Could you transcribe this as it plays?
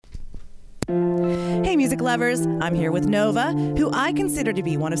music lovers. I'm here with Nova, who I consider to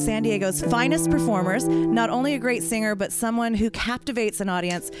be one of San Diego's finest performers. Not only a great singer, but someone who captivates an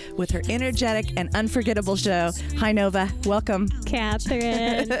audience with her energetic and unforgettable show. Hi, Nova. Welcome.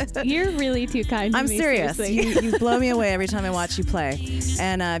 Catherine, you're really too kind to I'm me. serious. Seriously. You blow me away every time I watch you play.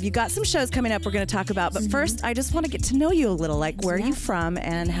 And you've got some shows coming up we're going to talk about. But first, I just want to get to know you a little. Like, where are you from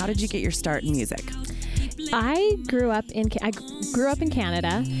and how did you get your start in music? I grew up in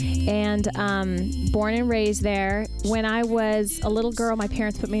Canada and born and raised there. When I was a little girl, my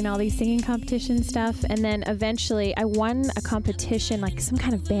parents put me in all these singing competition stuff, and then eventually I won a competition, like some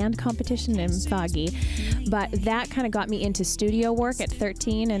kind of band competition in Foggy. But that kind of got me into studio work at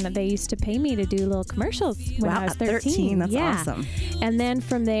 13, and they used to pay me to do little commercials when I was 13. That's awesome. And then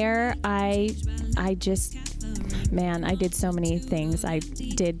from there, I did so many things. I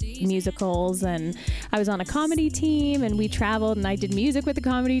did musicals, and I was on a comedy team, and we traveled, and I did music with the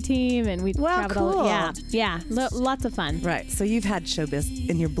comedy team, and we traveled. Cool. Lots of fun. Right. So you've had showbiz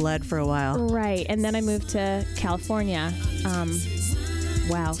in your blood for a while. Right. And then I moved to California,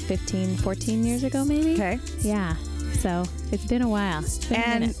 14 years ago, maybe. Okay. Yeah. So it's been a while. It's been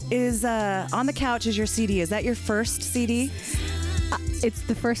a minute. Is On the Couch is your CD. Is that your first CD? It's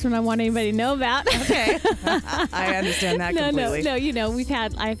the first one I want anybody to know about. Okay. I understand that completely. No,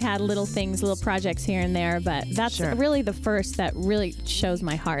 I've had little things, little projects here and there, but that's really the first that really shows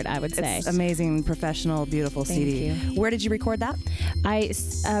my heart, I would say. It's amazing, professional, beautiful Thank CD. you. Where did you record that?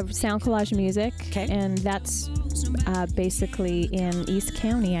 Sound Collage Music. Okay. And that's basically in East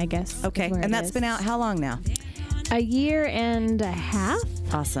County, I guess. Okay. And that's been out how long now? A year and a half.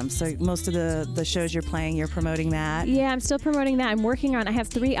 Awesome. So most of the shows you're playing, you're promoting that? Yeah, I'm still promoting that. I have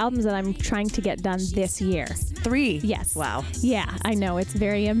 3 albums that I'm trying to get done this year. 3? Yes. Wow. Yeah, I know. It's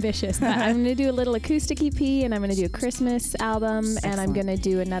very ambitious. But I'm going to do a little acoustic EP, and I'm going to do a Christmas album, and I'm going to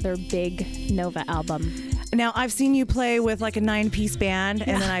do another big Nova album. Now, I've seen you play with like a 9-piece band,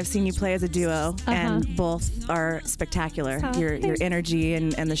 and then I've seen you play as a duo, and both are spectacular. Your energy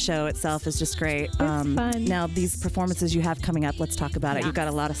and the show itself is just great. It's fun. Now, these performances you have coming up, let's talk about it. You've got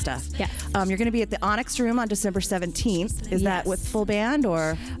a lot of stuff. Yeah. You're going to be at the Onyx Room on December 17th. Is that with full band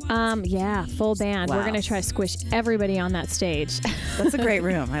or? Yeah, full band. Wow. We're going to try to squish everybody on that stage. That's a great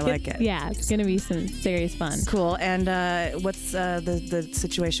room. I like it. Yeah, it's going to be some serious fun. Cool. And what's the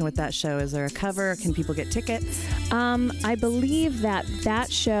situation with that show? Is there a cover? Can people get tickets? I believe that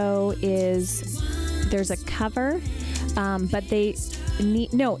show there's a cover, but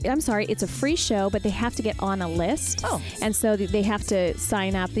it's a free show, but they have to get on a list. Oh. And so they have to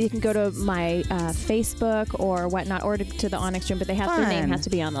sign up. You can go to my Facebook or whatnot, or to the Onyx Room, but their name has to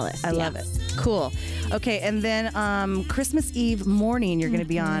be on the list. I love it. Cool. Okay, and then Christmas Eve morning, you're going to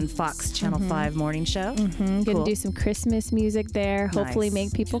be on Fox Channel 5 morning show. Going to do some Christmas music there. Nice. Hopefully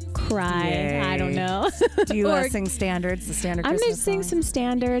make people cry. Yay. I don't know. Do you sing standards, the standard I'm Christmas going to sing songs? some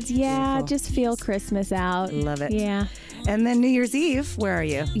standards. Yeah, Beautiful. just feel Christmas out. Love it. Yeah. And then New Year's Eve, where are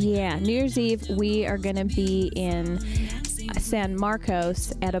you? Yeah, New Year's Eve, we are going to be in San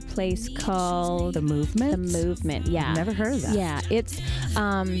Marcos at a place called The Movement? The Movement, yeah. I've never heard of that. Yeah, it's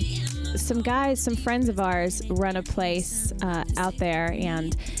some friends of ours run a place out there,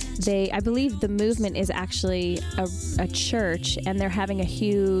 and I believe The Movement is actually a church, and they're having a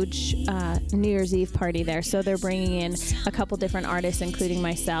huge New Year's Eve party there. So they're bringing in a couple different artists, including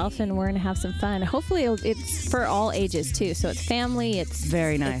myself, and we're going to have some fun. Hopefully it's for all ages, too. So it's family. It's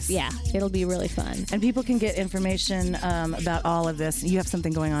very nice. It'll be really fun. And people can get information about all of this. You have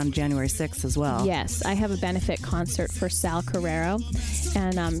something going on January 6th as well. Yes, I have a benefit concert for Sal Carrero,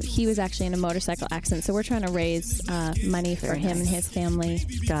 and he was actually in a motorcycle accident. So we're trying to raise money for him and his family.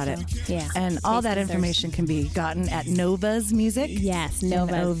 Got it. Yeah. And all that information can be gotten at Nova's Music. Yes,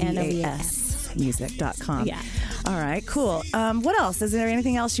 Nova, Novas music.com. Yeah. All right, cool. What else? Is there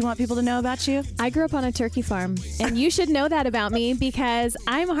anything else you want people to know about you? I grew up on a turkey farm, and you should know that about me because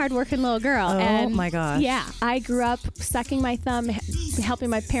I'm a hardworking little girl. Oh, and my gosh. Yeah, I grew up sucking my thumb, helping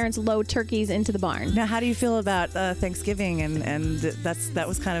my parents load turkeys into the barn. Now, how do you feel about Thanksgiving? And that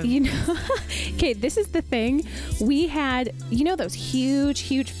was kind of... You know, okay, this is the thing. We had, those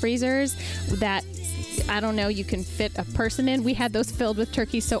huge freezers that... I don't know, you can fit a person in. We had those filled with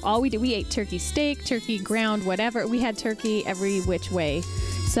turkey. So all we did, we ate turkey steak, turkey ground, whatever. We had turkey every which way.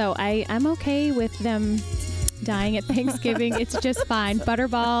 So I'm okay with them dying at Thanksgiving. It's just fine.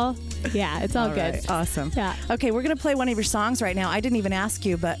 Butterball. Yeah, it's all good. Right. Awesome. Yeah. Okay, we're going to play one of your songs right now. I didn't even ask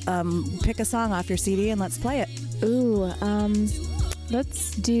you, but pick a song off your CD and let's play it. Ooh,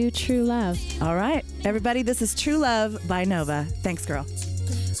 let's do True Love. All right. Everybody, this is True Love by Nova. Thanks, girl.